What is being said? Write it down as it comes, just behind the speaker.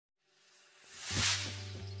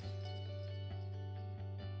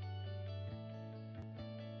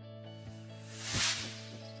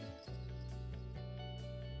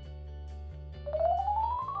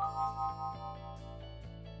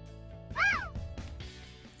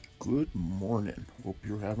Good morning. Hope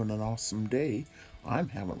you're having an awesome day. I'm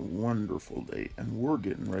having a wonderful day, and we're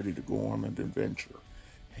getting ready to go on an adventure.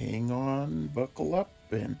 Hang on, buckle up,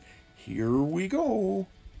 and here we go.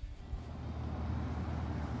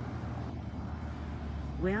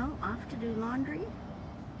 Well, off to do laundry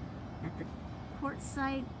at the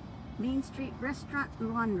Quartzside Main Street Restaurant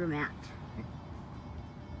and Laundromat.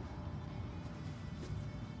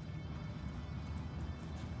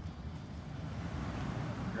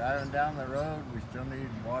 Driving down the road, we still need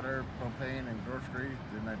water, propane, and groceries,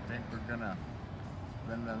 and I think we're gonna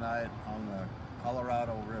spend the night on the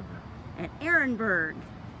Colorado River. At Ehrenberg.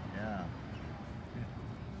 Yeah.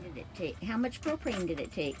 Did it take? How much propane did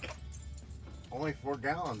it take? Only 4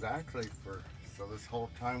 gallons actually so this whole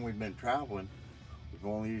time we've been traveling,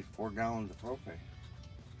 we've only used 4 gallons of propane.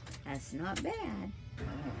 That's not bad.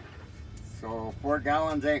 So 4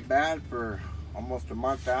 gallons ain't bad for almost a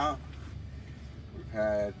month out. We've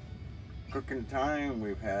had cooking time,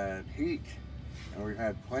 we've had heat, and we've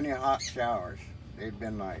had plenty of hot showers. They've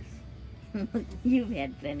been nice. You've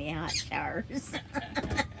had plenty of hot showers.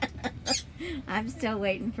 I'm still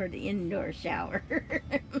waiting for the indoor shower.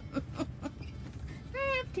 I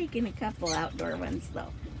have taken a couple outdoor ones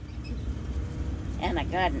though. And I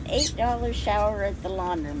got an $8 shower at the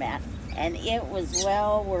laundromat, and it was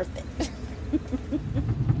well worth it.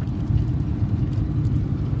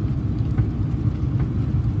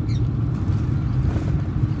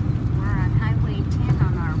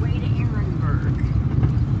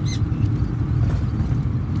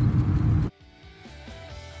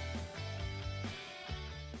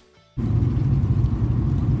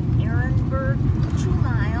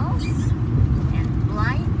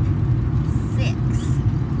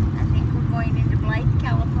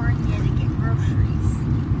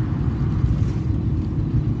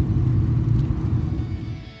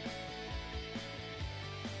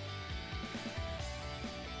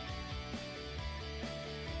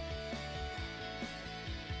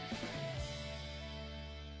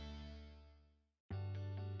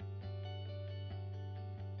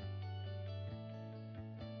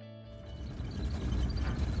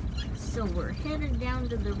 So we're headed down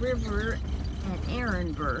to the river at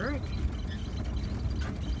Ehrenberg.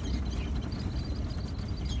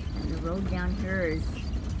 And the road down here is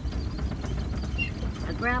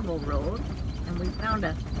a gravel road. And we found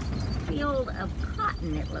a field of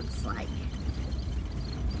cotton, it looks like.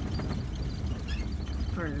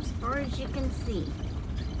 For as far as you can see.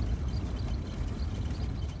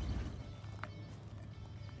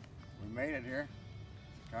 We made it here.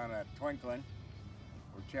 It's kind of twinkling.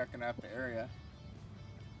 We're checking out the area.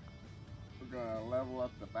 We're gonna level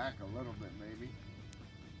up the back a little bit, maybe.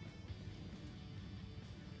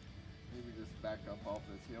 Maybe just back up off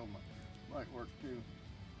this hill might work too.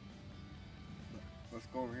 But let's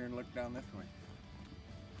go over here and look down this way.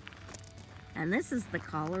 And this is the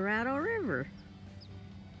Colorado River.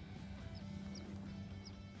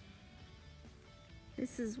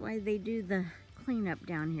 This is why they do the cleanup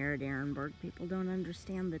down here at Ehrenberg. People don't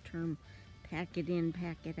understand the term pack it in,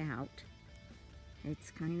 pack it out.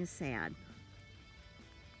 It's kind of sad.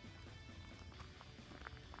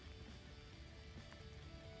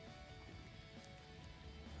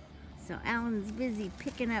 So Alan's busy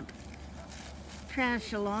picking up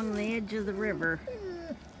trash along the edge of the river.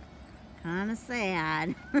 Kind of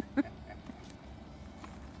sad.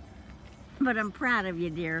 But I'm proud of you,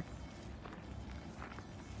 dear.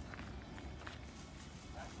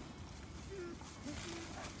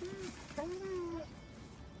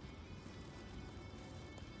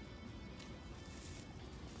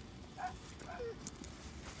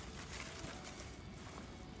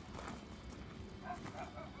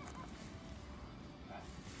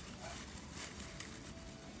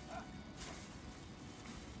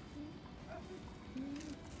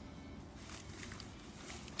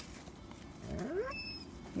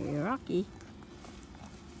 Hey, Rocky.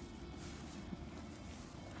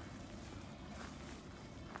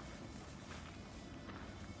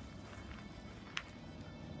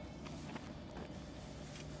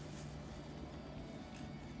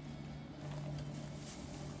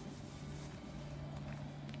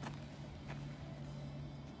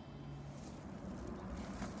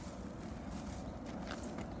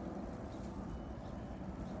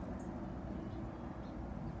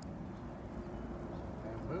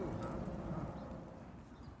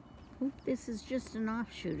 Hope this is just an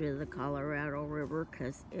offshoot of the Colorado River,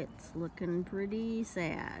 'cause it's looking pretty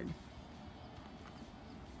sad.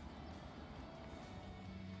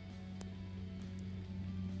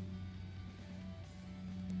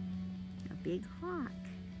 A big hawk.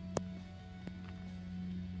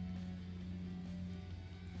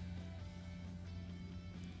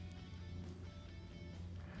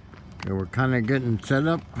 Okay, we're kind of getting set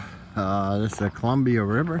up. This is the Columbia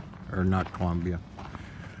River, or not Columbia.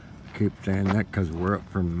 I keep saying that because we're up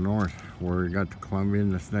from the north where we got the Columbia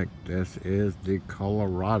and the Snake. This is the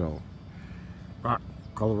Colorado.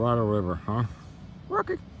 Colorado River, huh?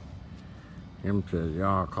 Rocky. Him says,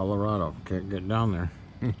 yeah, Colorado. Can't get down there.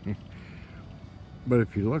 But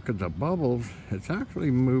if you look at the bubbles, it's actually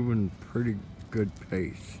moving pretty good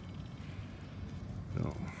pace.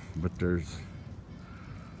 So, but there's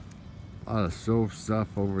a lot of slow stuff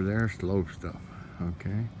over there, slow stuff,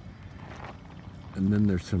 okay? And then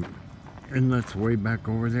there's some inlets way back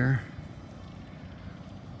over there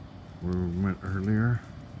where we went earlier.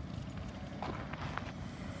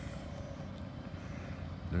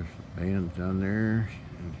 There's some bands down there,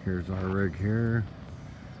 and here's our rig here.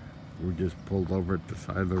 We just pulled over at the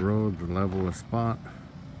side of the road to level a spot,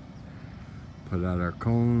 put out our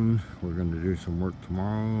cones. We're going to do some work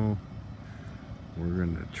tomorrow. We're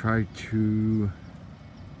going to try to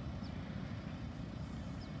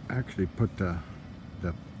actually put the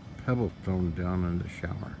pebble stone down in the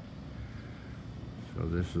shower. So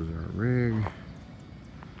this is our rig.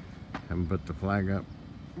 Haven't put the flag up.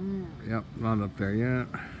 Yep, not up there yet.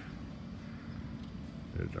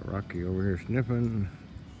 There's a Rocky over here sniffing.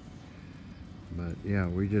 But yeah,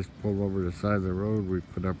 we just pulled over the side of the road. We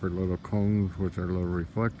put up our little cones with our little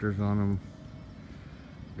reflectors on them.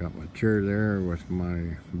 Got my chair there with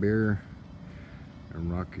my beer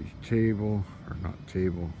and Rocky's table, or not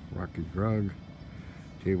table, Rocky's rug.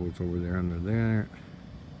 Table's over there under there,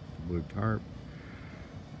 the blue tarp.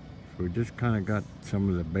 So we just kind of got some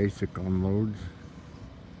of the basic unloads.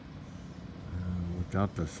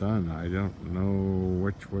 Without the sun, I don't know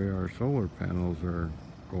which way our solar panels are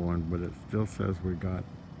going, but it still says we got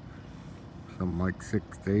something like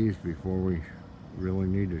 6 days before we really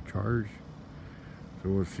need to charge. So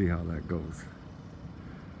we'll see how that goes.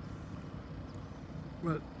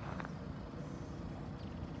 But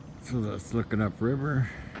so that's looking upriver.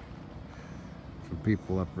 Some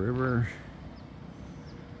people upriver.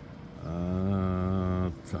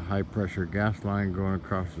 It's a high pressure gas line going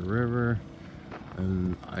across the river.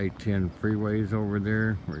 And I-10 freeways over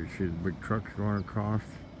there where you see the big trucks going across.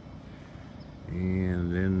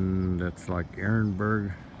 And then that's like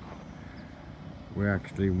Ehrenberg. We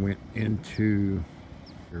actually went into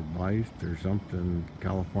Blythe or something,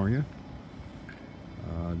 California.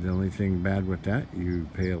 The only thing bad with that, you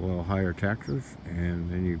pay a little higher taxes, and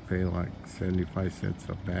then you pay like 75 cents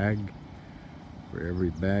a bag for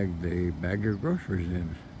every bag they bag your groceries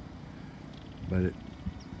in. But it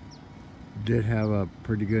did have a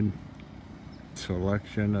pretty good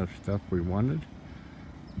selection of stuff we wanted.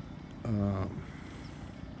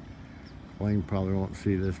 Blaine probably won't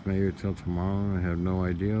see this maybe until tomorrow. I have no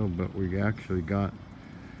idea, but we actually got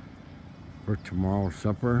for tomorrow's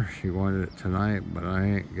supper. She wanted it tonight, but I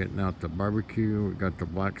ain't getting out the barbecue. We got the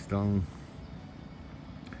Blackstone,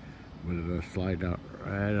 but it'll slide out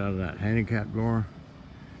right out of that handicap door.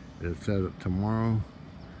 It says that tomorrow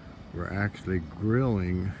we're actually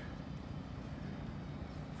grilling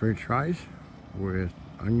French fries with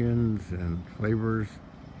onions and flavors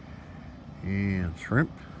and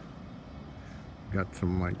shrimp. Got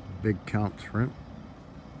some like big count shrimp,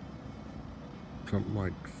 something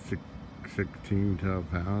like 16 to a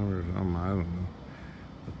pound or something, I don't know,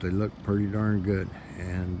 but they look pretty darn good.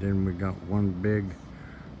 And then we got one big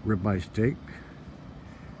ribeye steak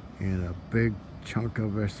and a big chunk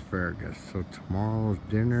of asparagus. So tomorrow's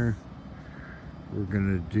dinner, we're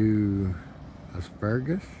gonna do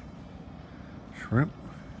asparagus, shrimp,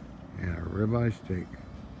 and a ribeye steak,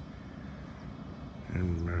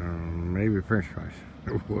 and maybe French fries.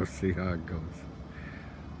 We'll see how it goes.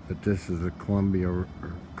 But this is the Columbia, or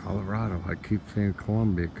Colorado. I keep saying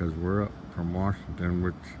Columbia because we're up from Washington,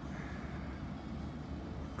 which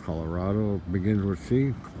Colorado begins with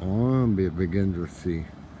C, Columbia begins with C.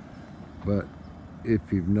 But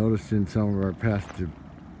if you've noticed in some of our past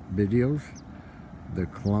videos, the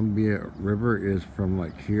Columbia River is from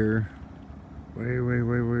like here, way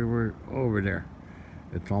over there.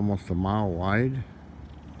 It's almost a mile wide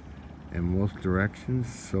in most directions,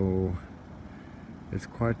 so it's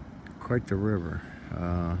quite the river.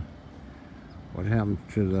 What happened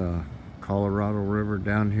to the Colorado River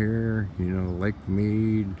down here? You know, Lake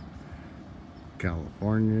Mead,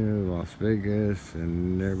 California, Las Vegas,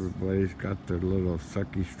 and everybody's got their little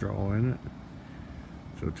sucky straw in it.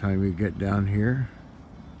 So time you get down here,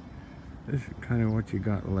 this is kind of what you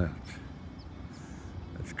got left.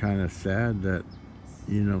 It's kind of sad that,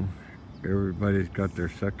 you know, everybody's got their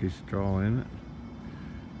sucky straw in it.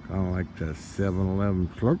 Kind of like the 7-Eleven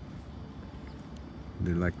slurp.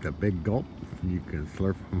 They're like the big gulp. You can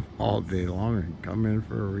slurp them all day long and come in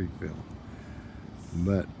for a refill.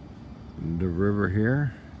 But the river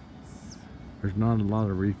here, there's not a lot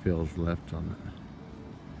of refills left on it.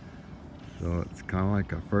 So it's kind of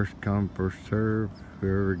like a first come, first serve.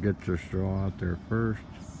 Whoever gets their straw out there first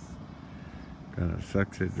kind of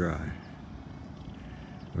sucks it dry.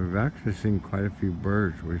 We've actually seen quite a few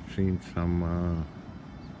birds. We've seen some,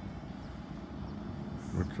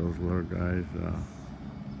 what's those little guys?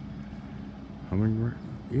 Hummingbird?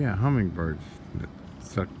 Yeah, hummingbirds that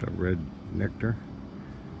suck the red nectar.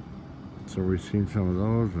 So we've seen some of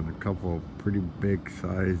those and a couple of pretty big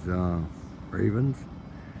sized ravens.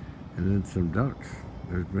 And then some ducks.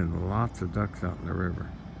 There's been lots of ducks out in the river.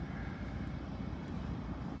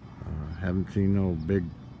 Haven't seen no big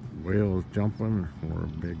whales jumping or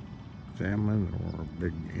big salmon or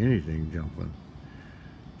big anything jumping.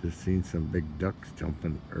 Just seen some big ducks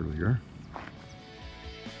jumping earlier.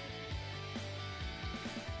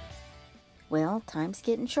 Well, time's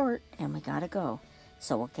getting short and we gotta go.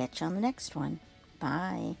 So we'll catch you on the next one.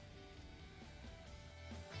 Bye.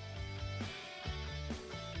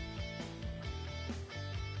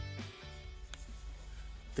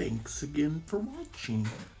 Thanks again for watching.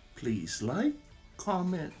 Please like,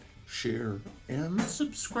 comment, share, and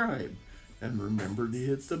subscribe. And remember to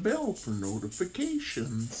hit the bell for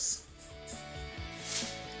notifications.